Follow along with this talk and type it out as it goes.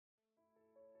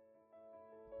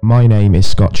My name is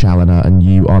Scott Challoner, and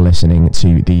you are listening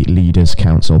to the Leaders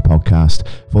Council podcast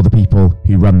for the people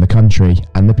who run the country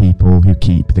and the people who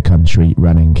keep the country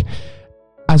running.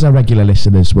 As our regular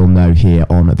listeners will know here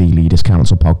on the Leaders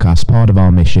Council podcast, part of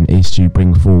our mission is to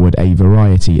bring forward a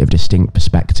variety of distinct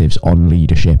perspectives on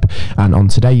leadership. And on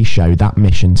today's show, that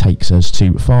mission takes us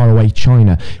to faraway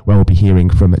China, where we'll be hearing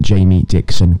from Jamie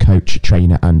Dixon, coach,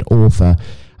 trainer and author.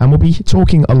 And we'll be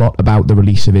talking a lot about the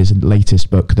release of his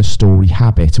latest book, The Story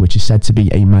Habit, which is said to be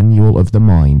a manual of the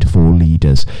mind for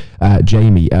leaders.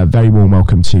 Jamie, a very warm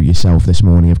welcome to yourself this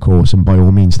morning, of course, and by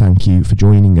all means, thank you for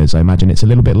joining us. I imagine it's a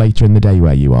little bit later in the day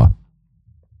where you are.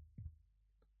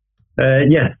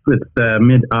 Yes, it's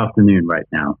mid-afternoon right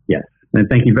now, yes. And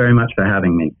thank you very much for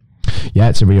having me. Yeah,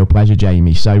 it's a real pleasure,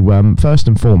 Jamie. So first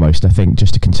and foremost, I think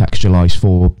just to contextualise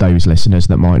for those listeners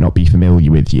that might not be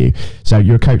familiar with you. So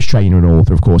you're a coach, trainer and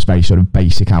author, of course, very sort of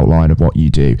basic outline of what you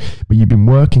do. But you've been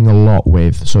working a lot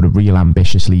with sort of real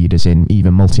ambitious leaders in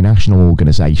even multinational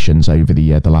organisations over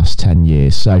the last 10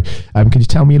 years. So could you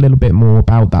tell me a little bit more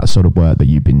about that sort of work that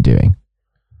you've been doing?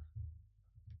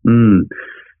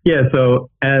 Yeah, so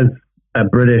as a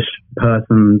British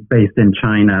person based in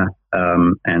China,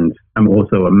 and I'm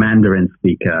also a Mandarin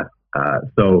speaker.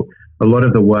 So a lot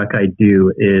of the work I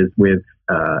do is with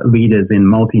leaders in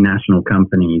multinational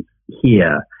companies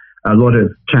here, a lot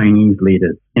of Chinese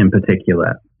leaders in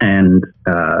particular. And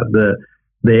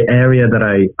the area that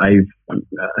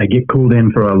I get called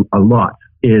in for a lot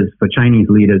is for Chinese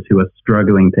leaders who are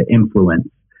struggling to influence,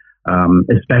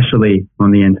 especially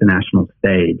on the international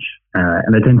stage.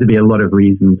 And there tend to be a lot of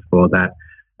reasons for that.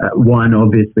 One,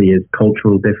 obviously, is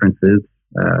cultural differences.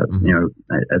 You know,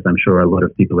 as I'm sure a lot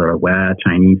of people are aware,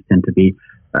 Chinese tend to be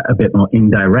a bit more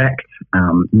indirect,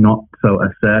 not so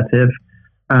assertive.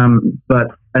 But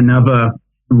another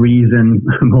reason,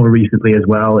 more recently as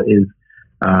well, is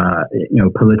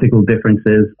political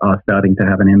differences are starting to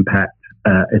have an impact,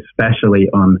 especially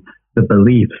on the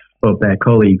beliefs of their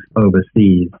colleagues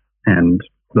overseas, and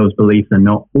those beliefs are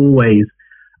not always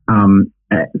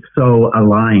so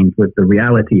aligned with the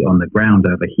reality on the ground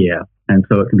over here. And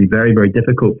so it can be very, very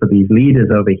difficult for these leaders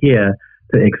over here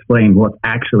to explain what's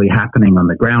actually happening on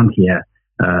the ground here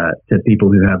to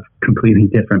people who have completely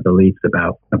different beliefs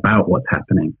about what's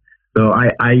happening. So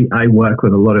I work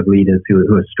with a lot of leaders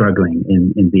who are struggling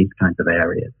in these kinds of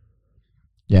areas.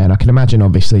 Yeah, and I can imagine,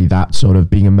 obviously, that sort of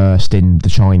being immersed in the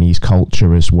Chinese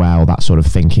culture as well, that sort of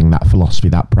thinking, that philosophy,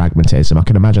 that pragmatism. I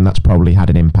can imagine that's probably had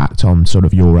an impact on sort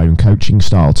of your own coaching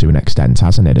style to an extent,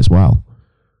 hasn't it, as well?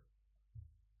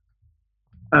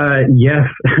 Yes,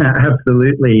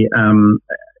 absolutely.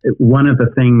 One of the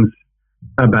things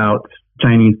about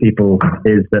Chinese people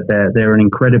is that they're an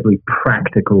incredibly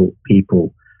practical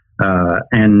people,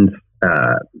 and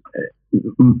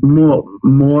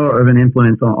more of an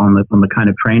influence on the kind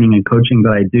of training and coaching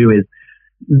that I do is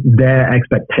their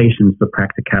expectations for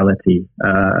practicality.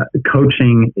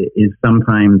 Coaching is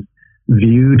sometimes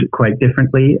viewed quite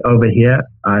differently over here.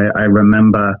 I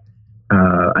remember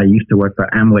I used to work for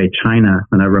Amway China,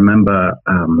 and I remember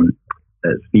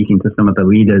speaking to some of the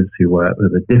leaders who were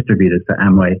the distributors for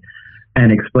Amway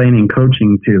and explaining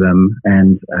coaching to them,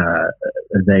 and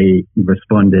they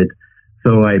responded,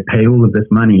 "So I pay all of this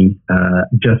money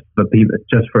just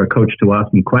for a coach to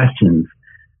ask me questions,"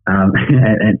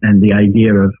 and the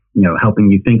idea of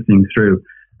helping you think things through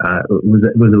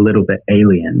was a little bit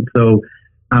alien. So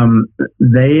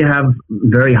they have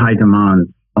very high demands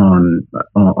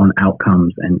on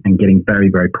outcomes and getting very,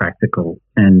 very practical.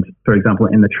 And for example,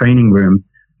 in the training room,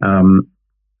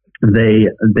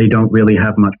 they don't really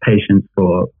have much patience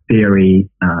for theory,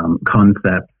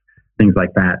 concepts, things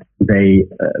like that.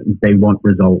 They want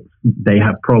results. They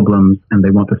have problems and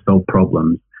they want to solve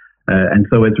problems. And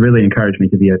so it's really encouraged me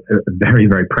to be a very,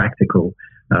 very practical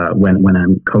when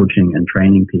I'm coaching and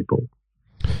training people.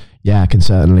 Yeah, I can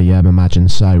certainly imagine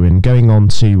so. And going on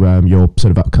to your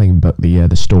sort of upcoming book, the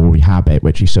Story Habit,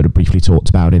 which you sort of briefly talked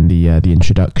about in the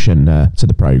introduction to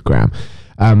the program,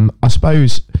 I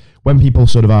suppose when people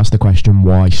sort of ask the question,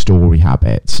 why story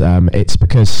habits, it's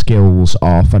because skills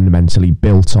are fundamentally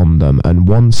built on them. And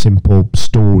one simple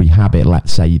story habit,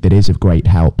 let's say, that is of great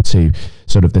help to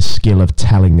sort of the skill of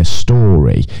telling a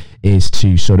story is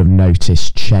to sort of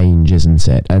notice change, isn't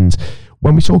it? And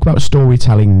when we talk about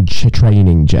storytelling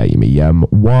training, Jamie,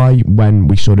 why, when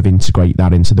we sort of integrate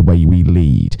that into the way we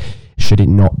lead, should it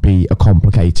not be a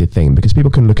complicated thing? Because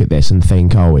people can look at this and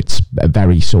think, oh, it's a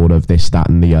very sort of this, that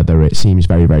and the other. It seems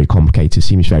very, very complicated,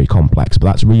 seems very complex, but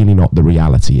that's really not the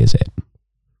reality, is it?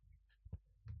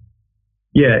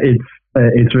 Yeah,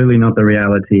 it's really not the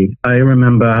reality. I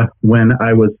remember when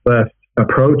I was first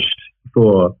approached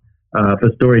for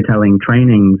for storytelling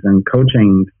trainings and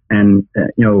coachings. And,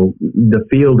 the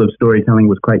field of storytelling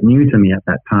was quite new to me at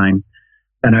that time.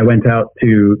 And I went out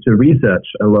to research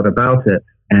a lot about it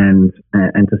and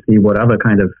to see what other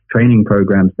kind of training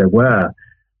programs there were.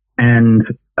 And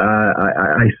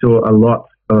I saw a lot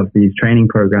of these training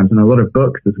programs and a lot of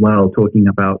books as well, talking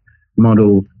about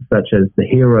models such as the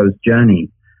hero's journey.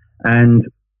 And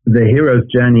the hero's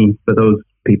journey, for those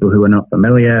people who are not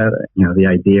familiar, the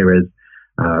idea is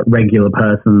regular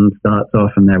person starts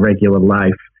off in their regular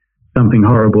life. Something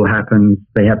horrible happens.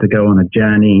 They have to go on a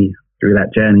journey. Through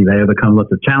that journey, they overcome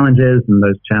lots of challenges, and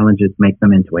those challenges make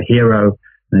them into a hero.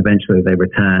 And eventually they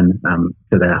return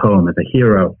to their home as a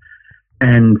hero.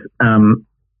 And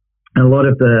a lot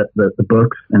of the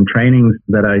books and trainings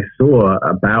that I saw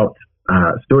about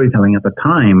storytelling at the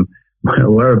time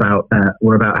were about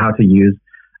how to use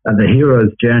the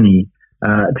hero's journey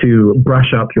to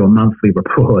brush up your monthly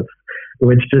reports,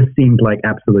 which just seemed like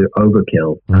absolute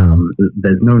overkill.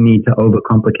 There's no need to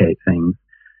overcomplicate things.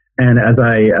 And as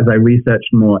I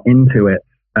researched more into it,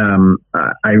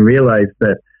 I realized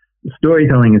that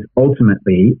storytelling is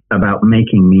ultimately about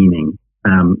making meaning.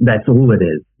 That's all it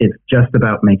is. It's just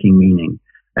about making meaning.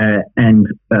 And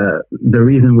the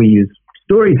reason we use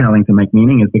storytelling to make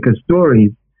meaning is because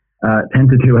stories tend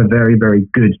to do a very, very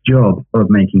good job of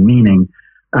making meaning.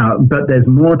 But there's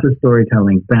more to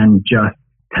storytelling than just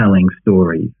telling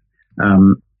stories.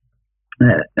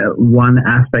 One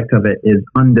aspect of it is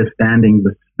understanding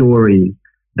the stories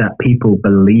that people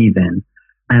believe in,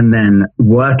 and then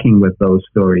working with those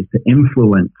stories to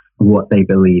influence what they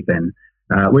believe in,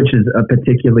 which is a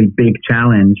particularly big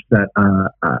challenge that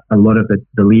a lot of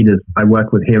the leaders I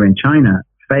work with here in China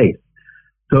face.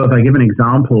 So if I give an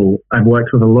example, I've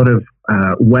worked with a lot of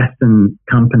Western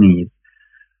companies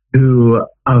who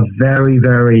are very,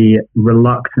 very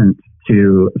reluctant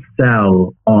to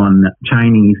sell on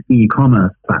Chinese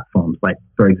e-commerce platforms, like,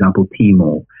 for example,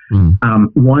 Tmall.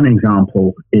 One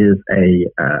example is a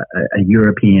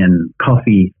European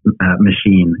coffee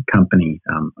machine company.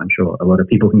 I'm sure a lot of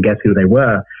people can guess who they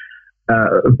were.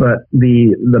 But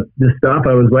the staff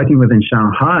I was working with in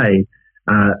Shanghai,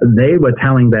 they were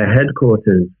telling their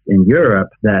headquarters in Europe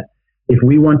that if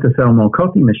we want to sell more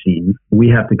coffee machines, we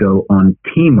have to go on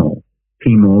Tmall.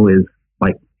 Tmall is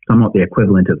like somewhat the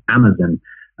equivalent of Amazon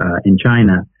in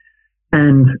China.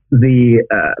 And the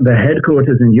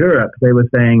headquarters in Europe, they were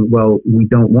saying, well, we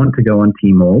don't want to go on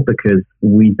Tmall because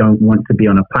we don't want to be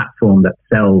on a platform that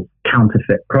sells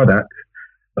counterfeit products.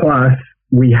 Plus,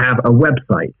 we have a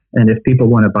website. And if people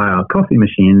want to buy our coffee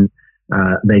machine,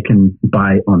 they can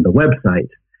buy on the website.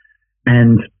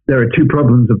 And there are two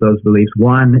problems of those beliefs.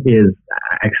 One is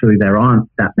actually there aren't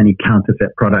that many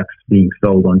counterfeit products being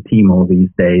sold on Tmall these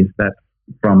days. That's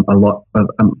from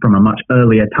a much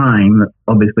earlier time, that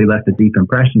obviously left a deep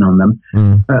impression on them.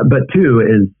 But two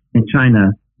is in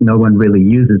China, no one really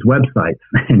uses websites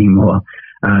anymore.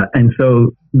 And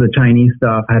so the Chinese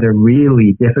staff had a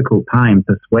really difficult time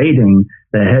persuading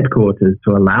their headquarters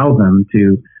to allow them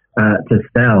to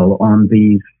sell on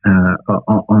these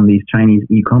Chinese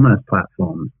e-commerce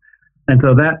platforms. And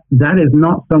so that is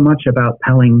not so much about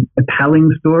telling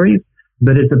stories,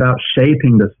 but it's about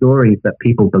shaping the stories that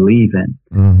people believe in.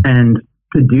 And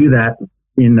to do that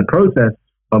in the process,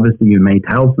 obviously you may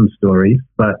tell some stories,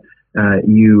 but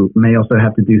you may also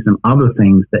have to do some other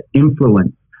things that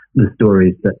influence the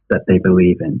stories that they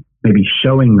believe in. Maybe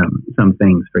showing them some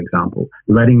things, for example,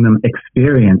 letting them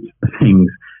experience things,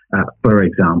 for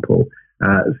example.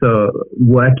 So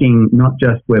working not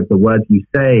just with the words you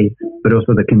say, but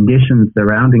also the conditions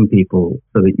surrounding people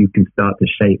so that you can start to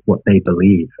shape what they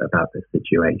believe about the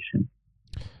situation.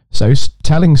 So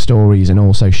telling stories and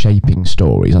also shaping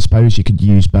stories, I suppose you could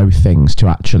use both things to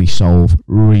actually solve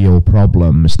real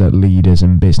problems that leaders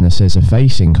and businesses are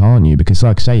facing, can't you? Because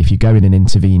like I say, if you go in and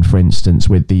intervene, for instance,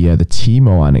 with the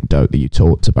Tmall anecdote that you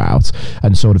talked about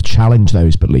and sort of challenge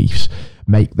those beliefs,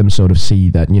 make them sort of see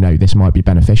that, this might be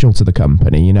beneficial to the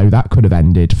company, that could have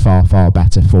ended far, far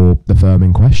better for the firm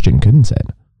in question, couldn't it?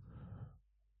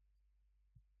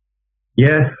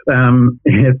 Yes,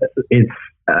 it's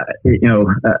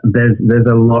there's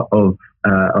a lot of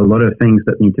things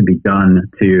that need to be done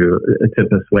to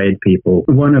persuade people.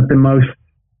 One of the most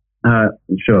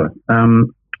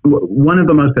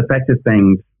effective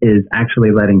things is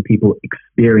actually letting people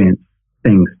experience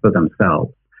things for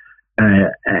themselves.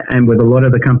 And with a lot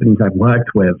of the companies I've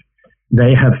worked with,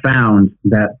 they have found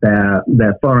that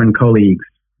their foreign colleagues,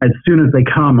 as soon as they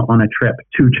come on a trip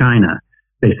to China,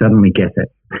 they suddenly get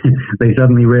it. They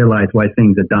suddenly realize why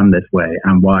things are done this way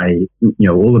and why,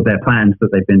 all of their plans that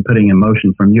they've been putting in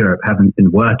motion from Europe haven't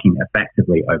been working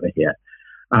effectively over here.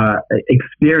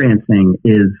 experiencing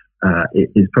is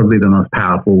probably the most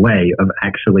powerful way of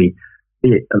actually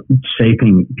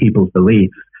shaping people's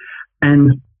beliefs.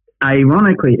 And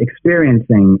ironically,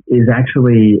 experiencing is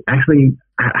actually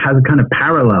has a kind of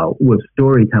parallel with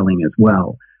storytelling as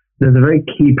well. There's a very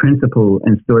key principle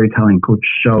in storytelling called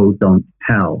show, don't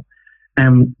tell.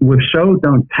 And with show,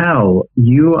 don't tell,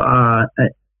 you are,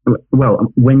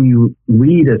 when you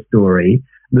read a story,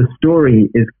 the story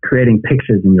is creating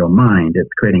pictures in your mind. It's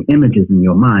creating images in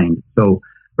your mind. So,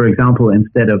 for example,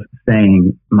 instead of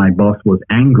saying my boss was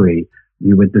angry,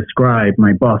 you would describe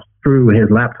my boss threw his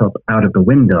laptop out of the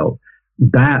window.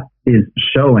 That is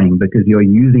showing because you're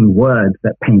using words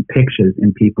that paint pictures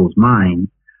in people's minds.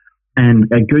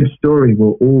 And a good story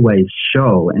will always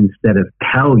show instead of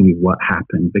tell you what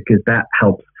happened, because that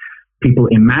helps people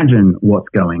imagine what's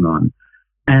going on.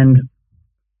 And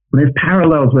there's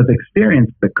parallels with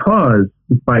experience because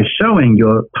by showing,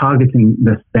 you're targeting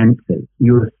the senses.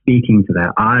 You're speaking to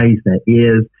their eyes, their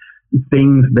ears,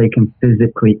 things they can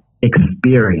physically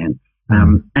experience.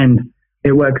 And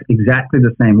it works exactly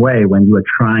the same way when you are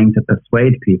trying to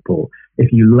persuade people.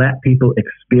 If you let people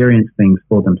experience things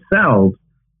for themselves,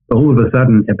 all of a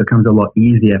sudden it becomes a lot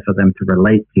easier for them to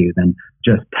relate to than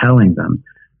just telling them.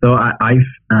 So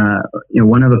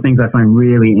one of the things I find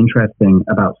really interesting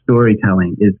about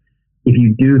storytelling is if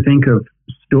you do think of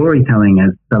storytelling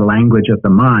as the language of the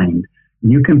mind,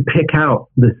 you can pick out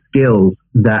the skills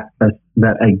that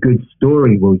a good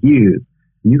story will use.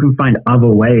 You can find other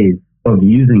ways of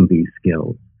using these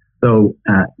skills. So,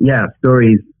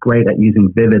 story is great at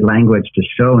using vivid language to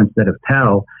show instead of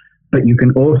tell, but you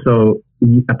can also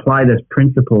apply this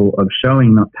principle of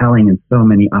showing, not telling in so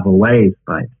many other ways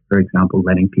by, for example,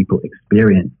 letting people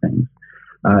experience things.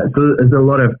 So there's a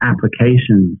lot of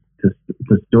applications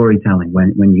to storytelling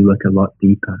when you look a lot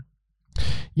deeper.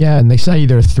 Yeah, and they say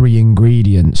there are 3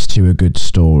 ingredients to a good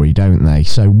story, don't they?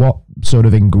 So what sort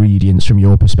of ingredients from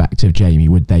your perspective, Jamie,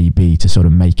 would they be to sort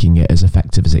of making it as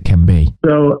effective as it can be?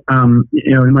 So,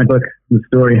 in my book, The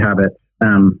Story Habits,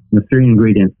 the 3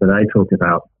 ingredients that I talk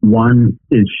about, one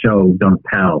is show, don't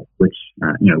tell, which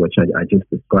I just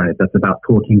described. That's about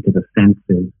talking to the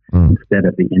senses instead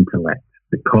of the intellect,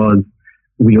 because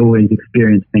we always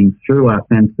experience things through our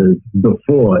senses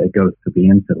before it goes to the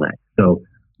intellect. So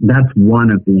that's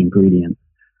one of the ingredients.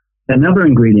 Another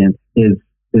ingredient is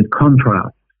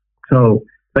contrast. So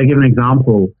if I give an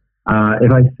example,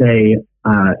 if I say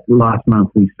last month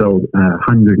we sold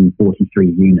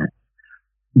 143 units,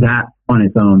 that on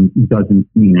its own doesn't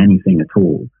mean anything at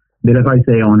all. But if I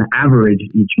say on average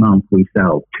each month we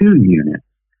sell 2 units,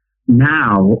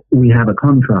 now we have a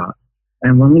contrast.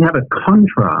 And when we have a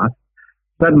contrast,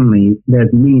 suddenly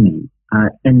there's meaning.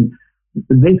 And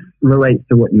this relates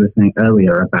to what you were saying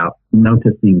earlier about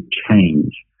noticing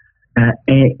change.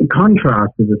 A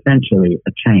contrast is essentially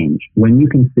a change. When you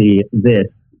can see this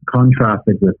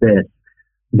contrasted with this,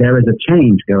 there is a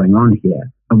change going on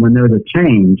here. And when there is a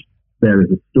change, there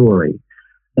is a story.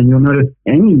 And you'll notice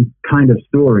any kind of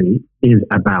story is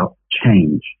about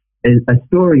change. A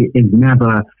story is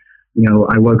never,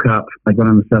 I woke up, I got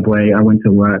on the subway, I went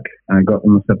to work, I got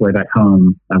on the subway back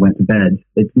home, I went to bed.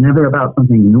 It's never about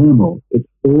something normal. It's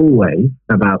always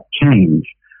about change.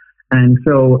 And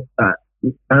so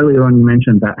earlier on you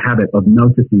mentioned that habit of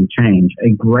noticing change.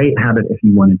 A great habit if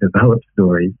you want to develop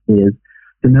stories is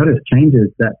to notice changes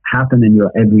that happen in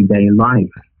your everyday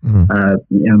life.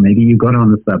 Maybe you got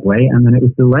on the subway and then it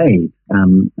was delayed.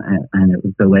 And it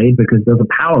was delayed because there was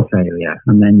a power failure.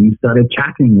 And then you started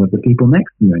chatting with the people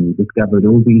next to you and you discovered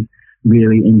all these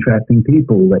really interesting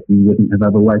people that you wouldn't have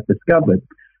otherwise discovered.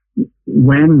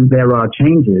 When there are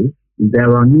changes,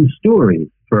 there are new stories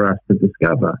for us to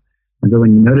discover. And so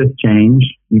when you notice change,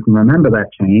 you can remember that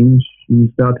change.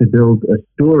 You start to build a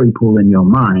story pool in your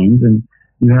mind, and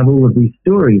you have all of these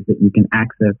stories that you can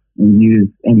access and use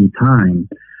anytime.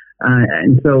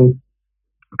 And so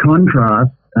contrast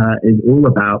is all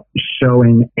about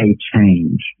showing a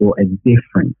change or a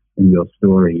difference in your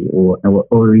story, or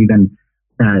even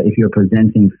if you're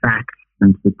presenting facts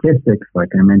and statistics, like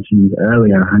I mentioned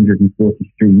earlier,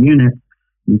 143 units,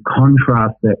 you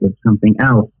contrast it with something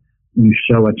else, you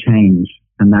show a change,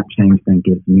 and that change then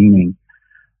gives meaning.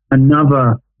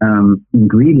 Another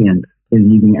ingredient is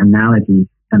using analogies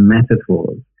and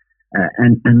metaphors.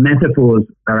 And metaphors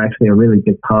are actually a really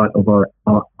big part of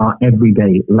our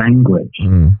everyday language.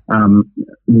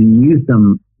 We use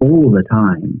them all the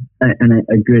time. And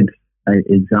a good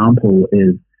example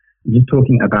is just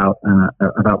talking about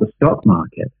the stock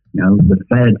market. The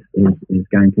Fed is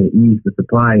going to ease the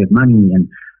supply of money, and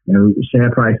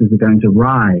share prices are going to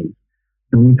rise.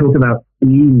 when we talk about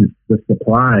ease the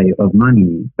supply of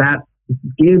money, that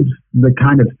gives the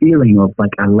kind of feeling of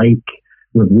like a lake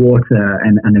with water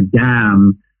and a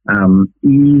dam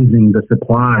easing the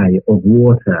supply of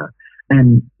water.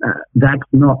 And that's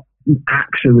not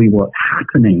actually what's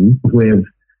happening with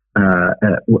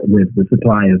the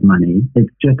supply of money.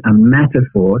 It's just a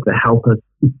metaphor to help us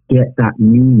get that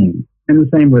meaning. And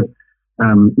the same with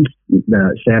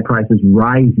the share prices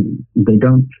rising. They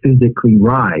don't physically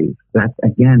rise. That's,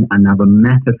 again, another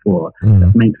metaphor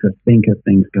that makes us think of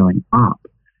things going up.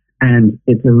 And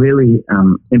it's a really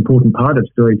important part of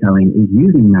storytelling is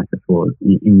using metaphors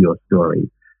in your story.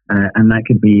 And that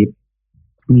could be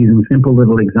using simple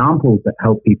little examples that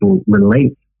help people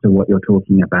relate to what you're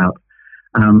talking about.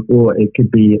 Or it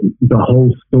could be the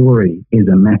whole story is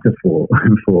a metaphor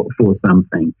for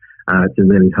something to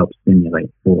really help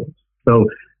stimulate thoughts. So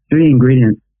 3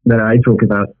 ingredients that I talk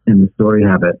about in the story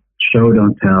habit: show,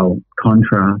 don't tell,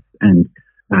 contrast, and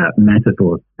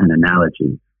metaphors and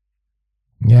analogies.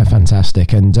 Yeah,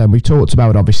 fantastic. And we talked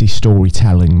about obviously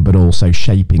storytelling, but also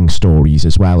shaping stories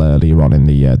as well earlier on in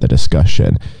the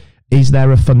discussion. Is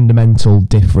there a fundamental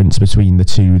difference between the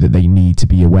two that they need to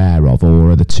be aware of,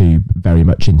 or are the two very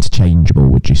much interchangeable,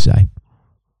 would you say?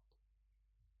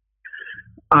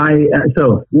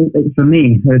 So for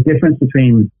me, the difference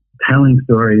between telling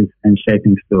stories and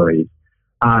shaping stories,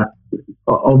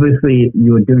 obviously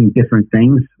you are doing different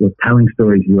things. With telling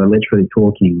stories, you are literally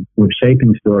talking. With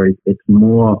shaping stories, it's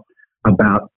more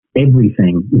about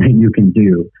everything that you can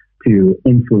do to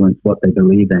influence what they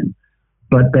believe in.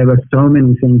 But there are so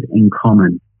many things in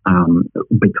common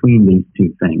between these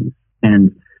two things.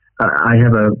 And I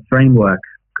have a framework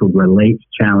called Relate,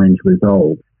 Challenge,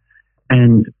 Resolve.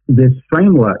 And this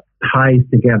framework ties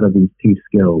together these two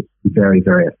skills very,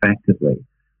 very effectively.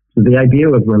 So the idea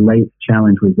of Relate,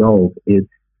 Challenge, Resolve is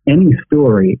any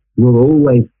story will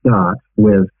always start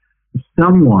with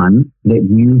someone that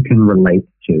you can relate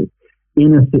to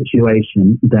in a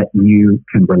situation that you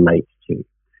can relate to.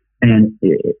 And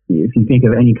if you think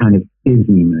of any kind of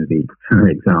Disney movie, for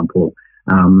example,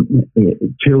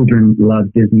 children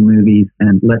love Disney movies,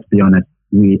 and let's be honest,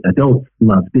 we adults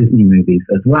love Disney movies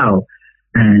as well.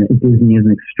 And Disney is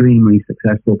an extremely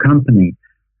successful company.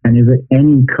 And is it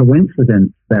any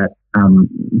coincidence that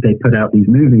they put out these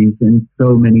movies and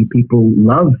so many people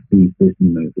love these Disney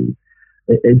movies?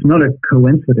 It's not a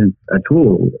coincidence at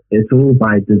all. It's all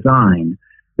by design,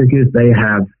 because they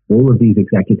have all of these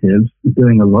executives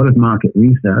doing a lot of market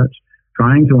research,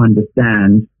 trying to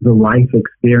understand the life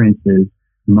experiences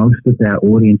most of their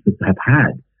audiences have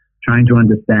had, trying to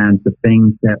understand the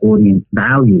things their audience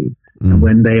value. And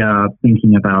when they are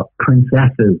thinking about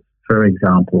princesses, for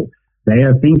example, they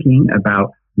are thinking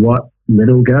about what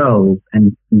little girls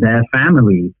and their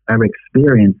families are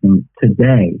experiencing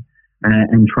today,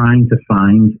 and trying to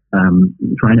find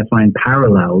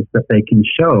parallels that they can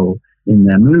show in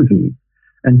their movies.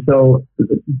 And so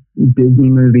Disney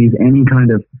movies, any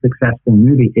kind of successful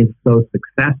movie, is so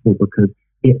successful because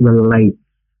it relates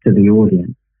to the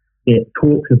audience. It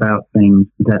talks about things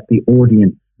that the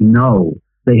audience know,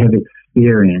 they have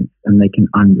experienced, and they can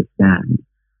understand.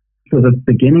 So the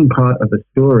beginning part of a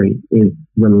story is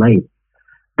relate.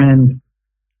 And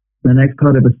the next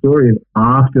part of a story is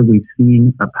after we've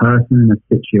seen a person in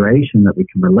a situation that we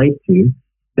can relate to,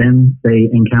 then they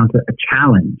encounter a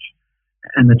challenge.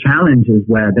 And the challenge is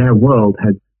where their world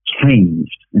has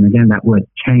changed. And again, that word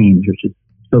change, which is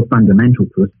so fundamental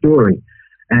to a story.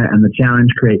 And the challenge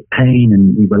creates pain,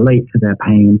 and we relate to their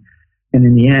pain. And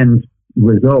in the end,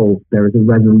 resolve, there is a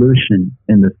resolution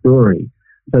in the story.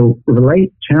 So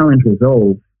relate, challenge,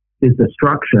 resolve is the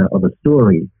structure of a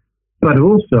story. But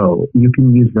also, you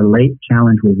can use relate,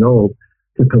 challenge, resolve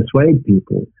to persuade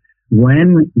people.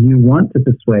 When you want to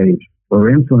persuade or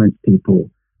influence people,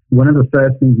 one of the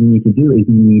first things you need to do is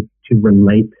you need to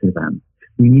relate to them.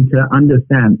 You need to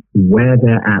understand where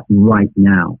they're at right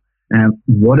now. And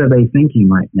what are they thinking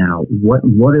right now?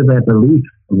 What are their beliefs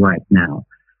right now?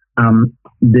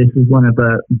 This is one of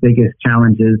the biggest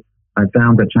challenges I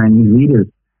found that Chinese leaders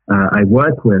I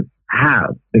work with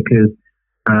have, because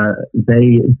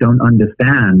they don't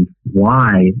understand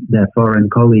why their foreign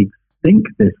colleagues think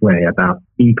this way about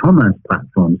e-commerce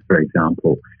platforms, for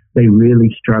example. They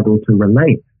really struggle to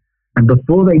relate. And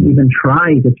before they even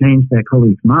try to change their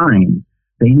colleagues' mind,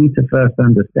 they need to first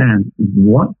understand,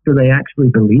 what do they actually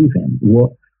believe in?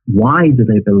 Why do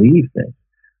they believe this?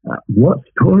 What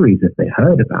stories have they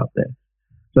heard about this?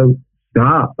 So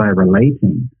start by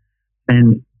relating.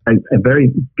 And a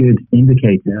very good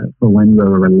indicator for when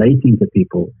you're relating to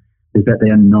people is that they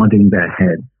are nodding their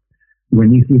heads.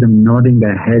 When you see them nodding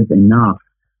their heads enough,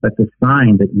 That's a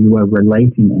sign that you are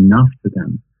relating enough to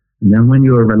them. And then when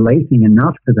you are relating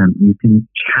enough to them, you can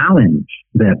challenge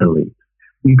their beliefs.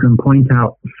 You can point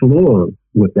out flaws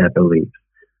with their beliefs,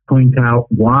 point out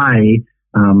why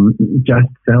just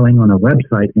selling on a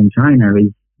website in China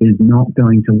is not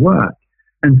going to work,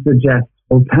 and suggest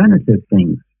alternative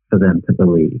things for them to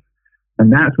believe.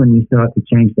 And that's when you start to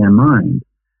change their mind.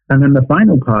 And then the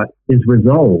final part is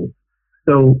resolve.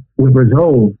 So with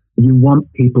resolve, you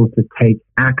want people to take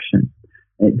action.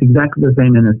 It's exactly the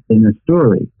same in a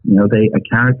story. You know, a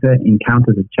character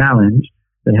encounters a challenge,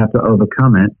 they have to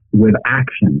overcome it with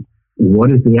action.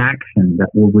 What is the action that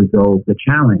will resolve the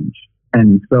challenge?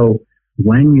 And so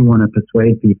when you want to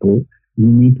persuade people, you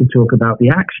need to talk about the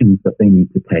actions that they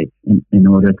need to take in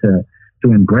order to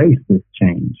embrace this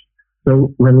change.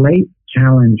 So relate,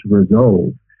 challenge,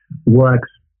 resolve works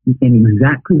in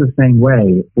exactly the same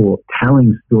way for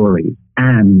telling stories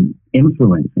and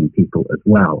influencing people as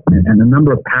well. And the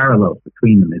number of parallels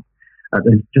between them is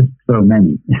there's just so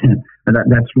many. And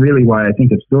that's really why I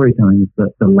think of storytelling as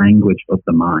the language of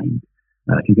the mind.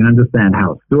 If you can understand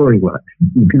how a story works,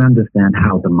 you can understand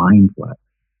how the mind works.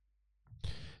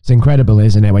 It's incredible,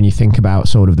 isn't it, when you think about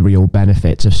sort of the real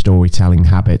benefits of storytelling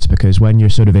habits, because when you're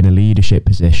sort of in a leadership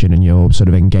position and you're sort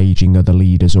of engaging other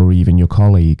leaders or even your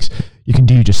colleagues, you can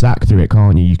do just that through it,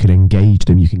 can't you? You can engage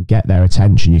them, you can get their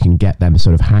attention, you can get them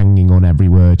sort of hanging on every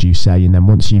word you say, and then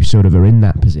once you sort of are in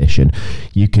that position,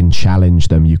 you can challenge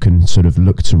them, you can sort of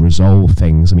look to resolve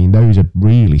things. I mean, those are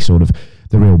really sort of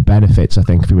the real benefits, I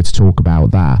think, if we were to talk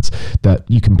about that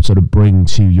you can sort of bring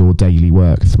to your daily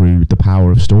work through the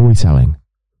power of storytelling.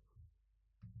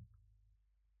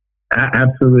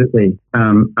 Absolutely.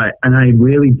 I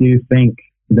really do think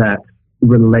that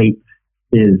relate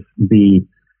is the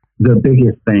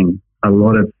biggest thing a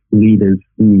lot of leaders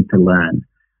need to learn.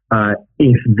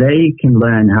 If they can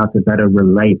learn how to better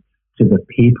relate to the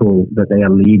people that they are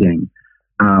leading,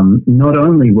 not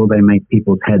only will they make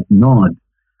people's heads nod,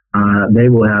 they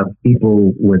will have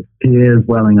people with tears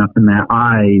welling up in their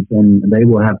eyes, and they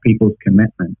will have people's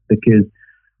commitment, because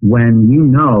when you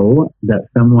know that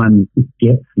someone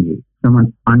gets you,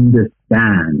 someone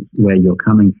understands where you're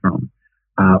coming from,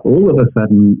 all of a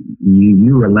sudden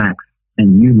you relax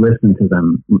and you listen to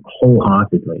them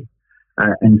wholeheartedly.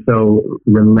 And so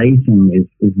relating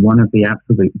is one of the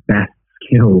absolute best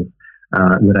skills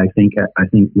that I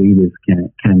think leaders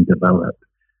can develop.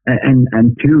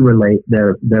 And to relate,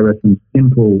 there are some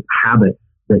simple habits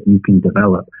that you can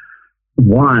develop.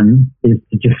 One is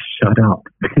to just shut up.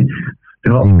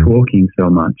 Stop talking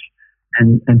so much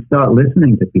and start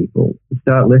listening to people.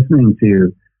 Start listening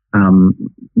to,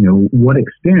 what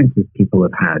experiences people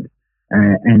have had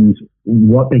and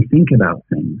what they think about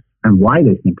things and why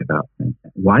they think about things,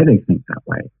 why they think that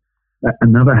way.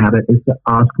 Another habit is to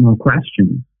ask more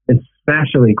questions,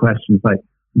 especially questions like,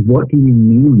 what do you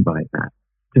mean by that?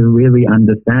 To really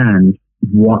understand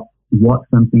what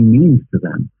something means to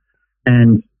them.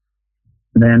 And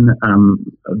then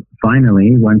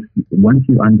finally, once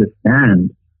you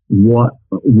understand what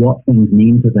things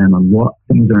mean to them and what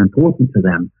things are important to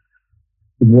them,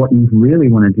 what you really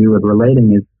want to do with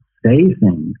relating is say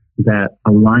things that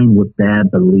align with their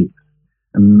beliefs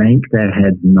and make their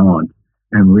heads nod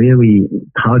and really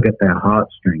tug at their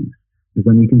heartstrings. Because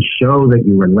when you can show that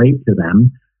you relate to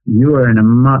them, you are in a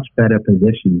much better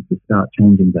position to start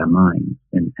changing their minds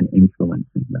and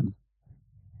influencing them.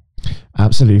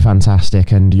 Absolutely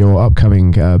fantastic. And your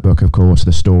upcoming book, of course,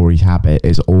 The Story Habit,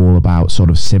 is all about sort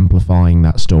of simplifying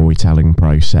that storytelling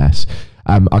process.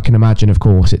 I can imagine, of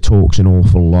course, it talks an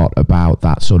awful lot about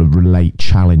that sort of relate,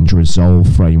 challenge, resolve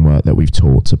framework that we've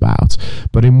talked about.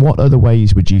 But in what other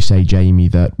ways would you say, Jamie,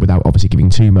 that without obviously giving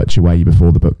too much away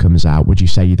before the book comes out, would you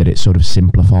say that it sort of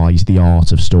simplifies the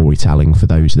art of storytelling for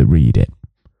those that read it?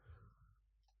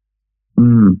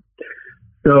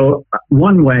 So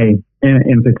one way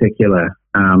in particular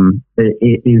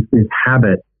is this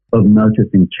habit of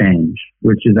noticing change,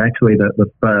 which is actually the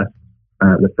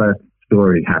first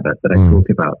story habit that I talk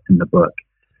about in the book.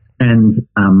 And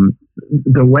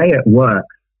the way it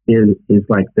works is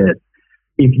like this.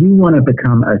 If you want to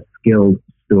become a skilled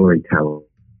storyteller,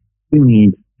 you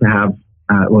need to have,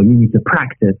 you need to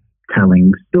practice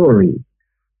telling stories.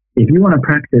 If you want to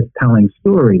practice telling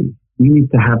stories, you need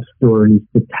to have stories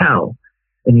to tell.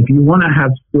 And if you want to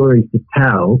have stories to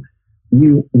tell,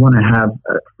 you want to have,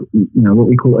 what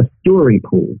we call a story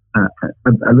pool,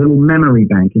 a little memory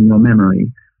bank in your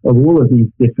memory of all of these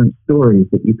different stories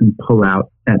that you can pull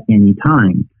out at any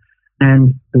time.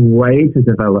 And the way to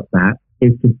develop that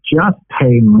is to just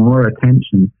pay more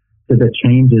attention to the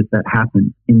changes that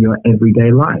happen in your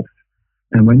everyday life.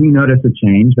 And when you notice a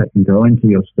change, that can go into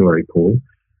your story pool.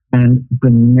 And the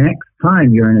next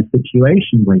time you're in a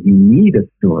situation where you need a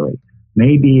story,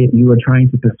 maybe you are trying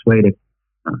to persuade a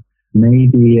customer,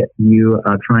 maybe you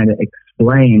are trying to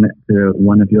explain to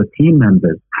one of your team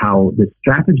members how this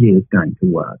strategy is going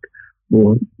to work,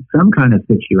 or some kind of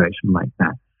situation like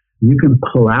that, you can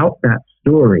pull out that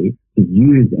story to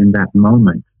use in that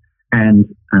moment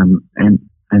and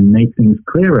make things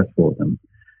clearer for them.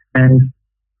 And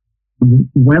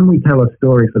when we tell a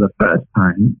story for the first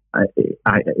time,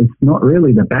 it's not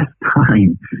really the best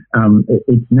time.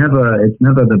 It's never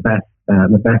the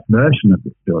best version of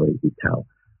the story we tell.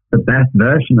 The best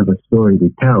version of a story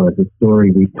we tell is a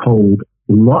story we told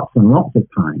lots and lots of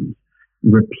times,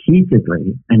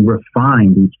 repeatedly, and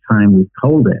refined each time we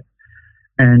told it.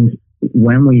 And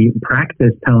when we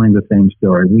practice telling the same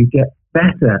story, we get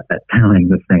better at telling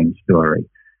the same story.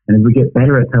 And if we get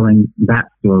better at telling that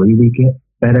story, we get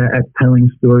better at telling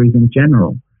stories in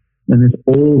general. And this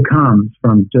all comes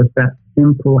from just that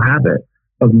simple habit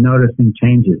of noticing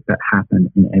changes that happen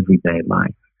in everyday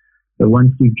life. So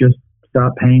once you just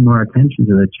start paying more attention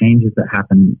to the changes that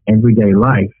happen in everyday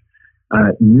life,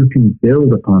 you can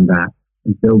build upon that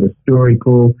and build a story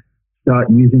pool, start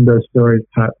using those stories,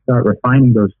 start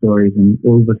refining those stories, and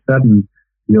all of a sudden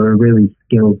you're a really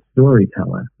skilled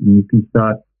storyteller, and you can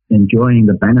start enjoying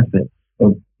the benefits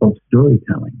of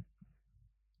storytelling.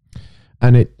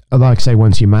 And it, like I say,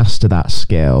 once you master that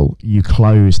skill, you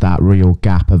close that real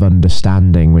gap of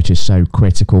understanding, which is so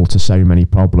critical to so many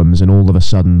problems. And all of a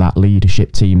sudden, that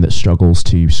leadership team that struggles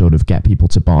to sort of get people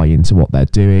to buy into what they're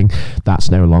doing,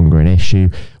 that's no longer an issue.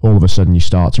 All of a sudden, you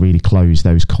start to really close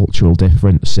those cultural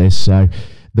differences. So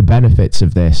the benefits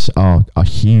of this are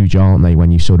huge, aren't they,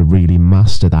 when you sort of really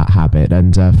master that habit?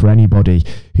 And for anybody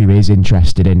who is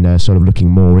interested in sort of looking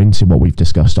more into what we've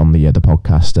discussed on the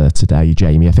podcast today,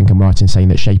 Jamie, I think I'm right in saying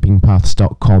that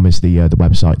shapingpaths.com is the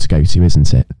website to go to,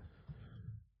 isn't it?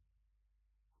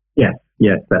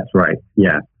 Yes, that's right.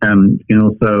 Yeah. You can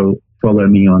also follow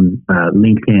me on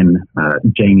LinkedIn,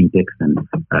 Jamie Dixon,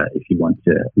 if you want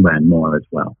to learn more as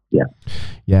well.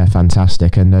 Yeah,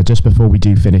 fantastic. And just before we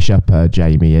do finish up,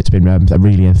 Jamie, it's been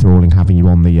really enthralling having you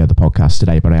on the podcast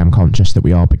today, but I am conscious that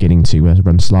we are beginning to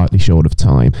run slightly short of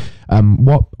time.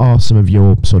 What are some of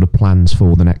your sort of plans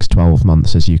for the next 12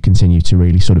 months as you continue to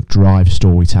really sort of drive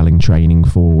storytelling training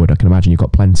forward? I can imagine you've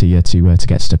got plenty to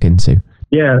get stuck into.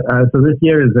 Yeah, so this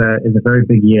year is a very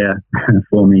big year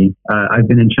for me. I've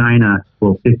been in China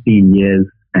for 15 years,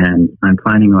 and I'm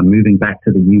planning on moving back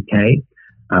to the UK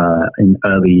in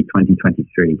early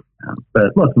 2023.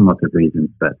 But lots and lots of reasons,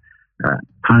 but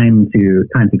time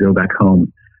to go back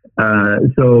home.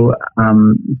 So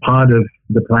part of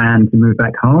the plan to move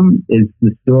back home is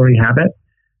the story habit,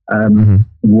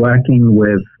 working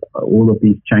with all of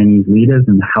these Chinese leaders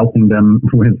and helping them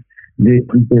with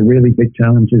the really big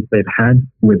challenges they've had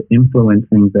with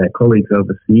influencing their colleagues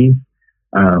overseas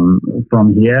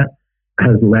from here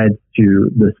has led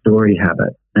to the story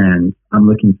habit. And I'm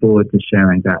looking forward to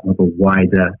sharing that with a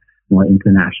wider, more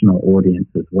international audience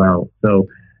as well. So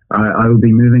I will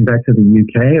be moving back to the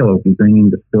UK, or I'll be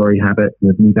bringing the story habit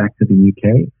with me back to the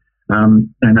UK.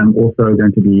 And I'm also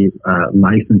going to be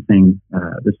licensing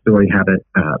the story habit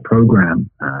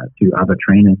program to other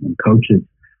trainers and coaches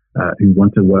who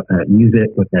want to use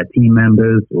it with their team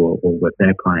members or with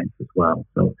their clients as well.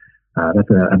 So that's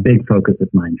a big focus of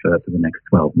mine for the next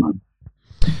 12 months.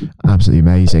 Absolutely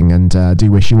amazing, and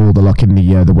do wish you all the luck in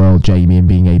the world, Jamie, in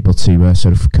being able to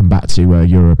sort of come back to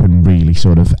Europe and really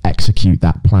sort of execute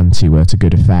that plan to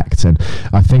good effect. And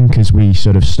I think as we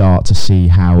sort of start to see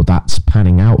how that's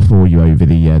panning out for you over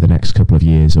the next couple of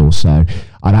years or so,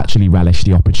 I'd actually relish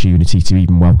the opportunity to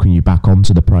even welcome you back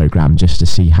onto the programme just to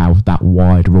see how that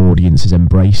wider audience is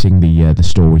embracing the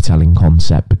storytelling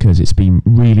concept, because it's been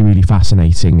really, really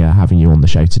fascinating having you on the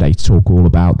show today to talk all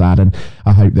about that, and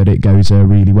I hope that it goes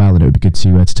really well, and it would be good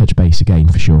to touch base again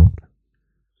for sure.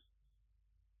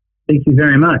 Thank you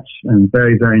very much, and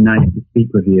very, very nice to speak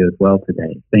with you as well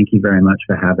today. Thank you very much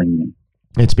for having me.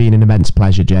 It's been an immense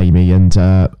pleasure, Jamie, and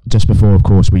just before, of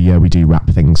course, we do wrap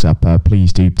things up,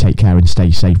 please do take care and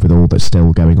stay safe with all that's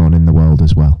still going on in the world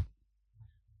as well.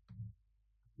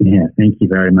 Yeah, thank you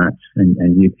very much,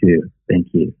 and you too. Thank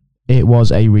you. It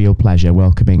was a real pleasure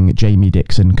welcoming Jamie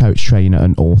Dixon, coach, trainer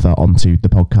and author, onto the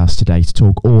podcast today to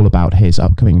talk all about his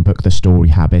upcoming book, The Story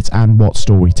Habit, and what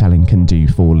storytelling can do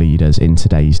for leaders in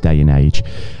today's day and age.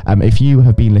 If you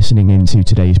have been listening into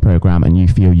today's programme and you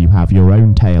feel you have your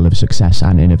own tale of success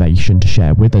and innovation to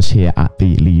share with us here at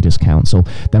the Leaders Council,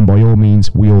 then by all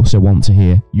means, we also want to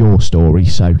hear your story.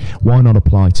 So why not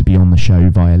apply to be on the show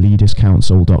via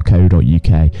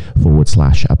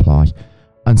leaderscouncil.co.uk/apply.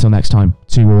 Until next time,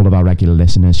 to all of our regular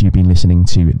listeners, you've been listening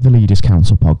to the Leaders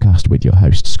Council podcast with your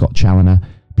host, Scott Challoner.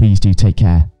 Please do take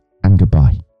care and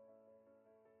goodbye.